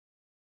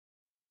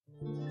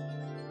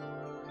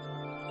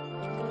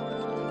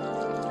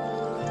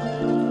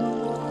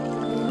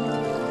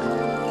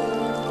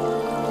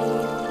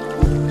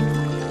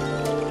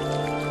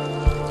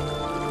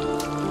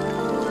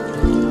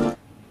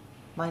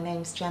My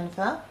name's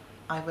Jennifer.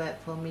 I work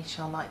for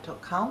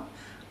michelleknight.com.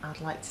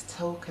 I'd like to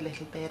talk a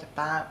little bit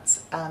about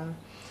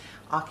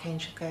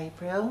Archangel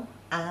Gabriel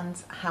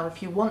and how,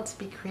 if you want to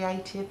be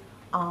creative,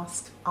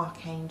 ask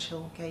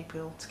Archangel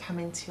Gabriel to come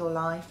into your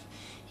life.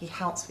 He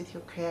helps with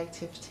your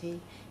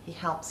creativity, he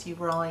helps you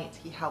write,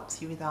 he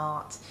helps you with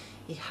art,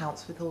 he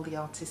helps with all the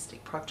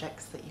artistic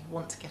projects that you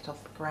want to get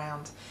off the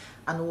ground,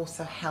 and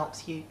also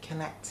helps you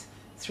connect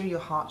through your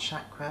heart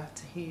chakra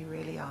to who you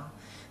really are.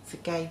 So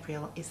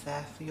Gabriel is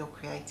there for your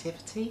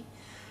creativity,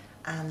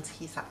 and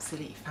he's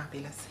absolutely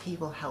fabulous. He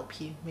will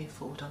help you move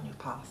forward on your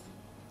path.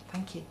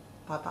 Thank you.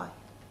 Bye bye.